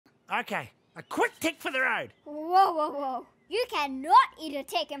Okay, a quick tick for the road. Whoa, whoa, whoa. You cannot eat a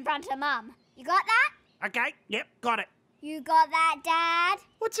tick in front of Mum. You got that? Okay, yep, got it. You got that, Dad?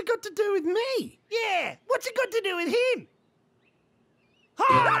 What's it got to do with me? Yeah, what's it got to do with him?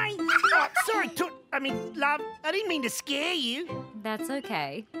 Hi! Oh, sorry, love, I didn't mean to scare you. That's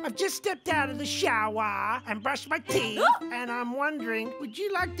okay. I've just stepped out of the shower and brushed my teeth, and I'm wondering, would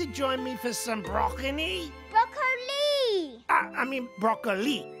you like to join me for some broccoli?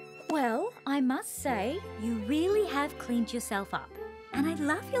 Broccoli. Well, I must say, you really have cleaned yourself up. And I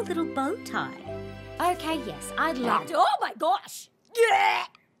love your little bow tie. Okay, yes, I'd love to. Oh, my gosh!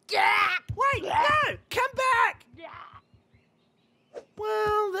 Wait, no! Come back!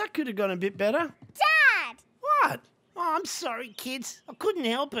 Well, that could have gone a bit better. Dad! What? Oh, I'm sorry, kids. I couldn't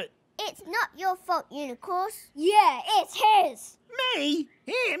help it. It's not your fault, Unicorns. Yeah, it's his. Me?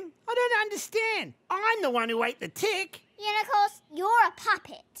 Him? I don't understand. I'm the one who ate the tick. Unicorns, you're a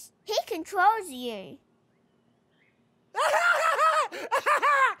puppet. He controls you.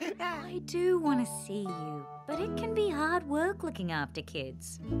 I do want to see you, but it can be hard work looking after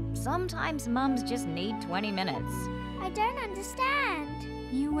kids. Sometimes mums just need 20 minutes. I don't understand.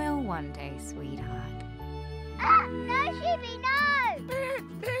 You will one day, sweetheart. Ah, no, Sheepy, no!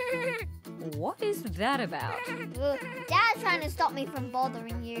 What is that about? Dad's trying to stop me from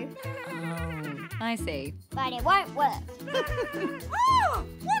bothering you. Oh, I see. But it won't work. Oh,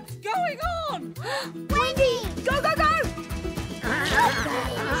 what's going on? Wendy! Go, go, go!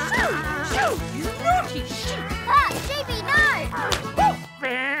 Shoo! You naughty sheep! Ah, Sheepy, no!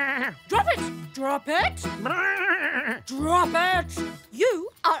 Drop it! Drop it! Drop it! You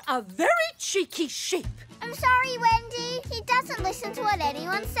are a very cheeky sheep. I'm sorry, Wendy. He doesn't listen to what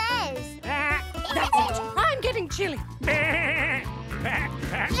anyone says. That's it. I'm getting chilly. Sheepy,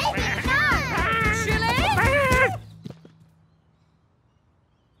 no! Chilly?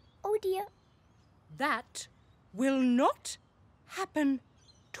 Oh, dear. That will not happen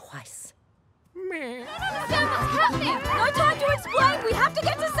twice. Understand what's happening! No time to explain! We have to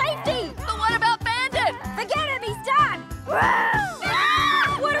get to safety! But what about Bandit? Forget him, he's done!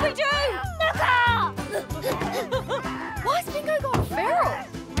 What do we do? The car! Why's Bingo gone feral?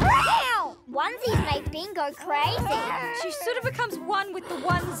 Onesies make Bingo crazy. She sort of becomes one with the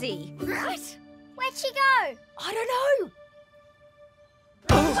onesie. What? Where'd she go? I don't know.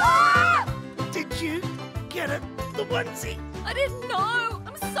 Did you get it? The onesie? I didn't know.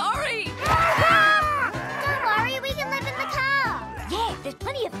 I'm sorry. Don't worry, we can live in the car. Yeah, there's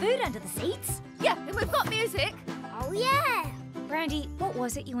plenty of food under the seats. Yeah, and we've got music. Oh, yeah. Brandy, what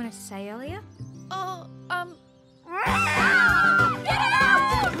was it you wanted to say earlier? Get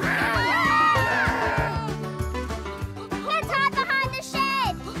out! Let's hide behind the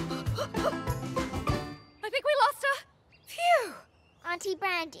shed. I think we lost her. Phew. Auntie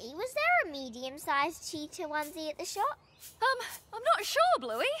Brandy, was there a medium-sized cheetah onesie at the shop? I'm not sure,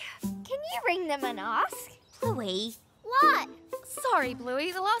 Bluey. Can you ring them and ask? Bluey? What? Sorry,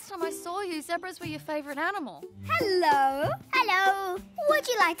 Bluey. The last time I saw you, zebras were your favourite animal. Hello. Hello. Would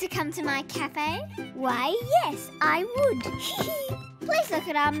you like to come to my cafe? Why, yes, I would. Please look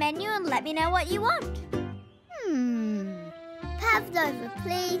at our menu and let me know what you want. Pavlova,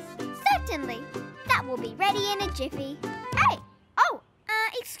 please. Certainly. That will be ready in a jiffy. Hey! Oh,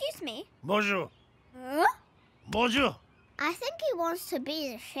 excuse me. Bonjour. Huh? Bonjour. I think he wants to be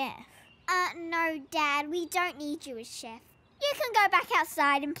the chef. No, Dad, we don't need you as chef. You can go back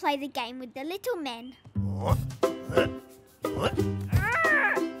outside and play the game with the little men. What? What?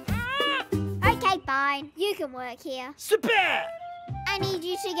 Okay, fine. You can work here. Super! I need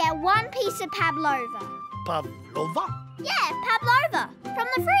you to get one piece of pavlova. Pavlova? Yeah, pavlova. From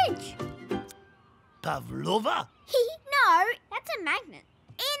the fridge. Pavlova? No, that's a magnet.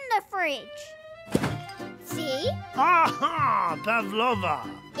 In the fridge. See? Aha! Pavlova.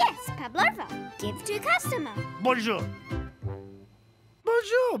 Yes, pavlova. Give to customer. Bonjour.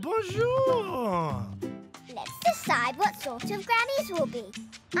 Bonjour, bonjour. Let's decide what sort of grannies we'll be.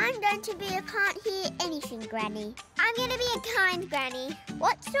 I'm going to be a can't hear anything granny. I'm going to be a kind granny.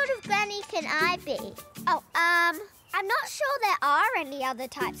 What sort of granny can I be? Oh, I'm not sure there are any other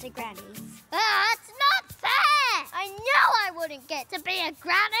types of grannies. That's not fair! I know I wouldn't get to be a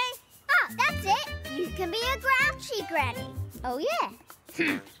granny. Ah, that's it. You can be a grouchy granny. Oh, yeah.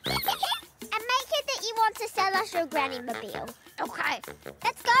 And make it that you want to sell us your granny-mobile. Okay.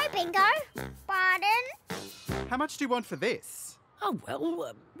 Let's go, Bingo. Pardon? How much do you want for this? Oh,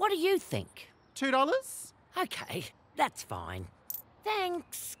 well, what do you think? $2? Okay, that's fine.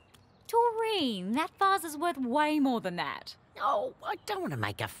 Thanks. Doreen, that vase is worth way more than that. Oh, I don't want to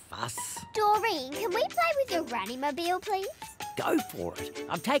make a fuss. Doreen, can we play with your granny-mobile, please? go for it.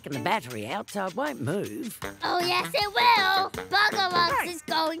 I've taken the battery out, so it won't move. Oh, yes, it will. Buggerlugs is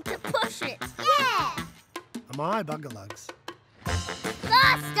going to push it. Yeah. Am I Buggerlugs?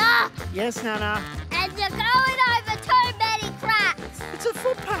 Faster! Yes, Nana. And you're going over too many cracks. It's a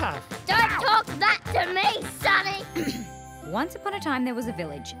footpath. Don't talk that to me, Sonny. Once upon a time there was a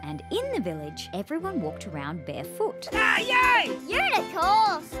village, and in the village everyone walked around barefoot. Ah, yay!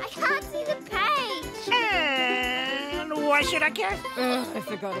 Unicorns. I can't see the page. And why should I care? I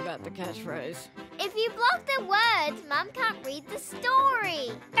forgot about the catchphrase. If you block the words, Mum can't read the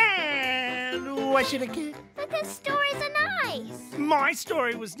story. And why should I care? Because stories are nice. My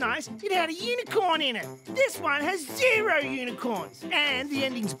story was nice. It had a unicorn in it. This one has 0 unicorns. And the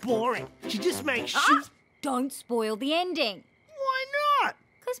ending's boring. She just makes shoes. Don't spoil the ending, Why not?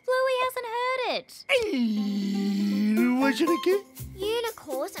 because Bluey hasn't heard it. Why should I care?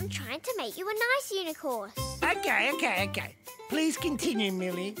 Unicorns, I'm trying to make you a nice unicorn. Okay. Please continue,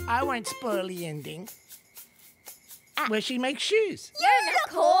 Millie. I won't spoil the ending. Where she makes shoes.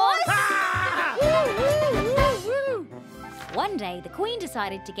 Unicorns? Ah! One day the Queen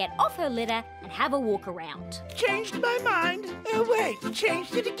decided to get off her litter and have a walk around. Changed my mind. Oh, wait.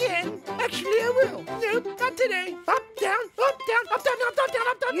 Changed it again. Actually, I will. Nope, not today. Up, down, up, down, up, down, up, down, down,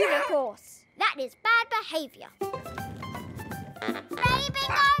 up, down, down. Unicorns. That is bad behaviour. Ready,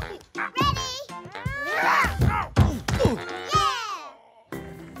 Bingo? Ready? Yeah!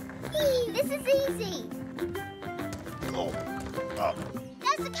 This is easy.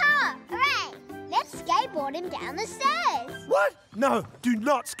 There's the car. Hooray! Let's skateboard him down the stairs. What? No, do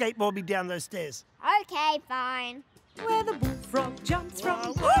not skateboard me down those stairs. Okay, fine. Where the bullfrog jumps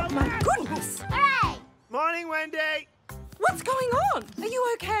from. Whoa, Oh, my goodness! Hooray! Morning, Wendy. What's going on? Are you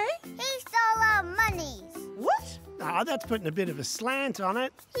okay? He stole our monies. What? Ah, that's putting a bit of a slant on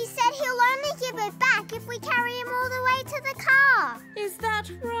it. He said he'll only give it back if we carry him all the way to the car. Is that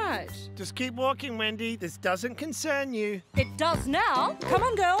right? Just keep walking, Wendy. This doesn't concern you. It does now. Come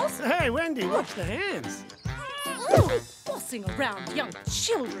on, girls. Hey, Wendy, watch the hands. Bossing around young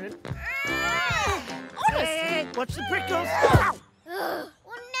children. Hey, watch the prickles.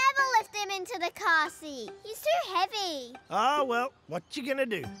 We'll never lift him into the car seat. He's too heavy. Oh, well, what you gonna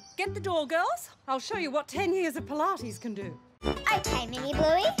do? Get the door, girls. I'll show you what 10 years of Pilates can do. Okay, Mini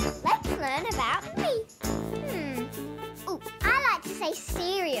Bluey, let's learn about me. Ooh, I like to say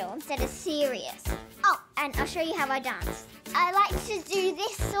cereal instead of serious. Oh, and I'll show you how I dance. I like to do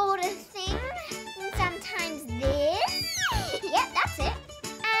this sort of thing, and sometimes this. Yep, that's it.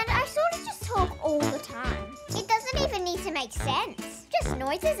 And I sort of just talk all the time. It doesn't even need to make sense. Just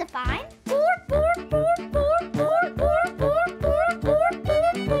noises are fine. Boor, boor, boor, boor, boor, boor, boor, boor, boor, boor,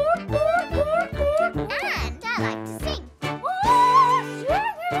 boor, boor, boor, boor. And I like to sing.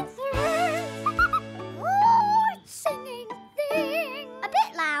 Singing thing. A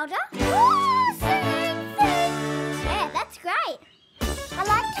bit louder. Singing thing. Yeah, that's great. I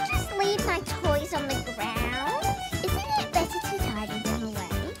like to just leave my toys on the ground. Isn't it better to tidy them away?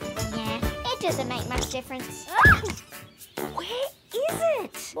 Yeah, it doesn't make much difference. Where is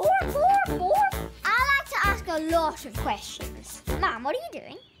it? Boor. I like to ask a lot of questions. Mum, what are you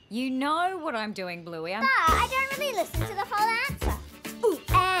doing? You know what I'm doing, Bluey. But I don't really listen to the whole answer. Ooh,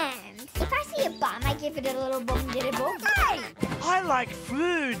 and if I see a bum, I give it a little boom-diddy-boom. Hey! I like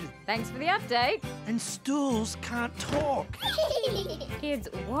food. Thanks for the update. And stools can't talk. Kids,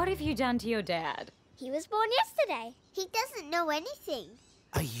 what have you done to your dad? He was born yesterday. He doesn't know anything.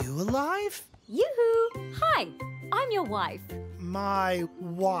 Are you alive? Yoo-hoo! Hi, I'm your wife. My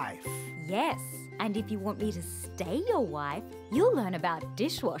wife. Yes, and if you want me to stay your wife, you'll learn about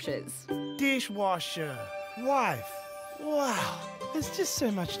dishwashers. Dishwasher. Wife. Wow. There's just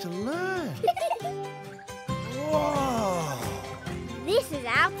so much to learn. Whoa. This is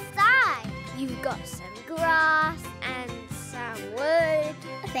outside. You've got some grass and some wood.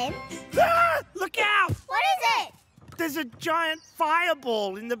 A fence? Ah! Look out! What is it? There's a giant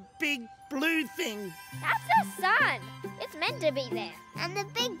fireball in the big blue thing. That's the sun. It's meant to be there. And the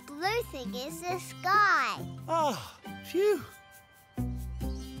big blue thing is the sky. Oh, phew.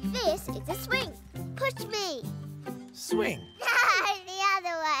 This is a swing. Push me. Swing. The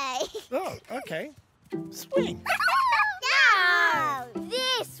other way. Oh, okay. Swing. No!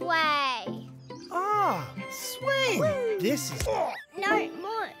 This way. Ah, swing. This is... No,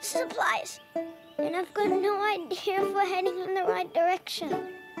 more supplies. And I've got no idea if we're heading in the right direction.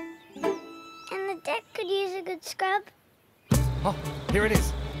 And the deck could use a good scrub. Oh, here it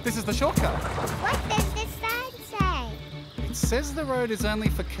is. This is the shortcut. What does this sign say? It says the road is only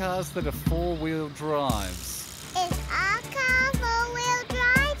for cars that are four-wheel drives. Is our car four-wheel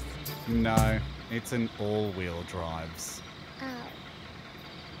drive? No, it's an all-wheel drives. Oh.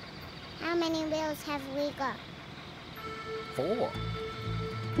 How many wheels have we got? 4.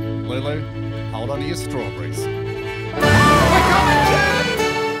 Lulu, hold on to your strawberries.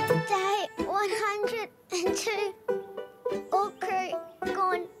 Day 102. All crew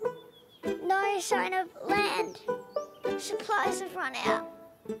gone. No sign of land. Supplies have run out.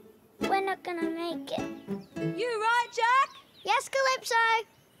 We're not gonna make it. You right, Jack? Yes, Calypso.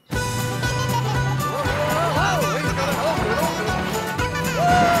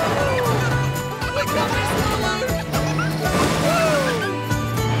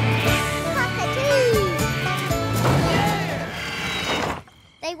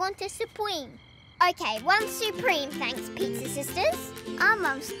 They want a supreme. Okay, one supreme, thanks, Pizza Sisters. Our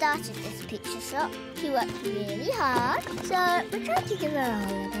mum started this pizza shop. She worked really hard, so we're trying to give her a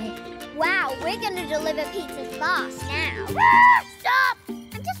holiday. Wow, we're going to deliver pizzas fast now. Stop!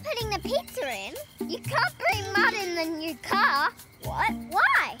 I'm just putting the pizza in. You can't bring mud in the new car. What?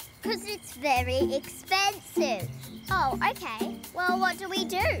 Why? Because it's very expensive. Oh, okay. Well, what do?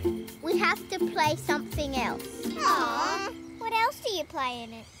 We have to play something else. Aww. What else do you play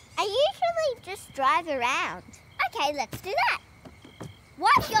in it? I usually just drive around. Okay, let's do that.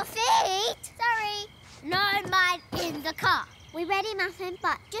 Watch your feet! Sorry. No mud in the car. We ready, Muffin?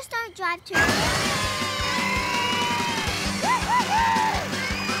 But just don't drive too fast.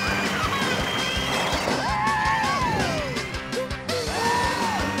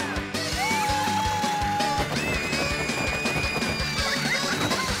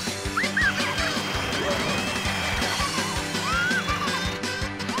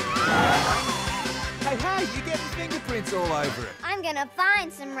 Hey, you're getting fingerprints all over it. I'm gonna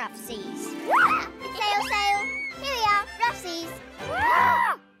find some rough seas. Sail, sail. Here we are, rough seas.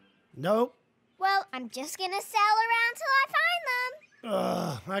 Nope. Well, I'm just gonna sail around till I find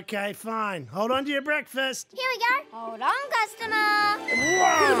them. Okay, fine. Hold on to your breakfast. Here we go. Hold on, customer.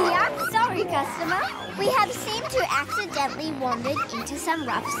 I'm sorry, customer. We have seemed to accidentally wandered into some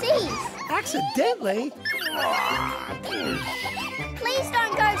rough seas. Accidentally? Please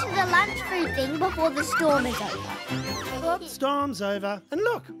don't go to the lunch food thing before the storm is over. Well, storm's over. And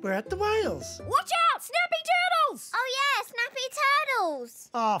look, we're at the whales. Watch out! Snappy turtles! Oh, yeah, snappy turtles.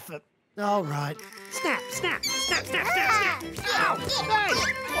 Off it. All right. Snap, snap, snap, snap, snap, snap. Ow! Hey!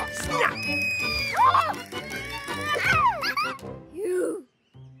 Snap! You!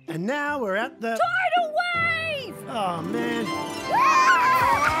 And now we're at the... Tidal wave! Oh, man.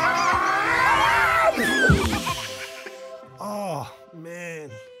 Oh, man.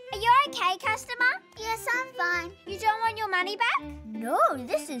 Are you okay, customer? Yes, I'm fine. You don't want your money back? No,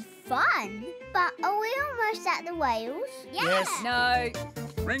 this is fun. But are we almost at the whales? Yes. No.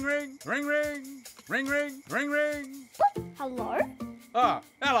 Ring, ring, ring, ring, ring, ring, ring, ring. Hello? Oh,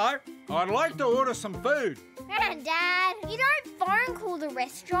 hello. I'd like to order some food. Dad, you don't phone call the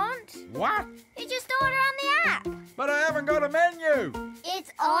restaurant. What? You just order on the app. But I haven't got a menu.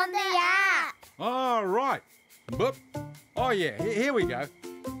 It's on the app. Oh, right. Boop. Oh, yeah, here we go.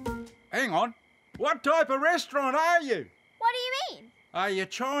 Hang on. What type of restaurant are you? What do you mean? Are you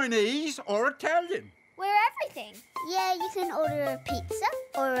Chinese or Italian? We're everything. Yeah, you can order a pizza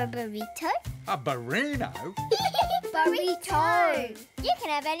or a burrito. A burrito? Burrito. You can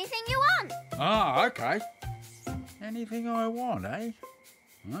have anything you want. Oh, okay. Anything I want, eh?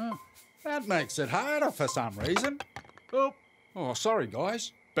 Oh, that makes it harder for some reason. Oh, sorry,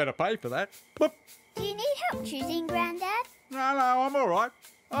 guys. Better pay for that. Boop. Do you need help choosing, Grandad? No, I'm all right.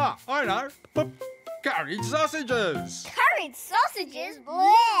 Ah, I know. Boop. Curried sausages. Curried sausages?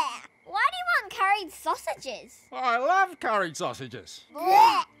 Blech. Why do you want curried sausages? I love curried sausages.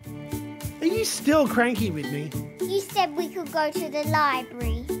 Blech. Are you still cranky with me? You said we could go to the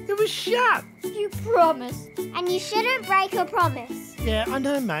library. It was shut. You promised. And you shouldn't break a promise. Yeah, I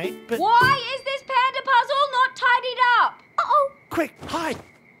know, mate, but... Why is this panda puzzle not tidied up? Uh-oh. Quick, hide.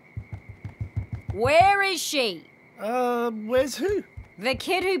 Where is she? Where's who? The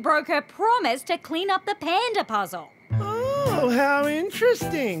kid who broke her promise to clean up the panda puzzle. Oh, how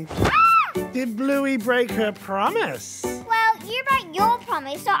interesting. Did Bluey break her promise? Well, you broke your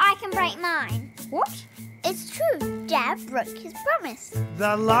promise, so I can break mine. What? It's true. Dad broke his promise.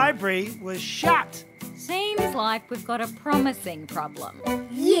 The library was shut. Seems like we've got a promising problem.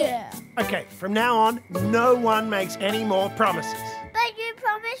 Yeah. Okay, from now on, no one makes any more promises. But you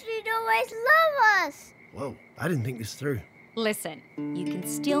promised you'd always love us. Whoa, I didn't think this through. Listen, you can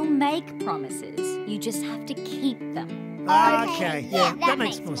still make promises. You just have to keep them. Okay, yeah, that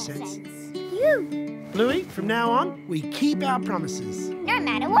makes more sense. You. Bluey, from now on, we keep our promises. No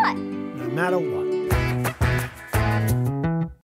matter what. No matter what.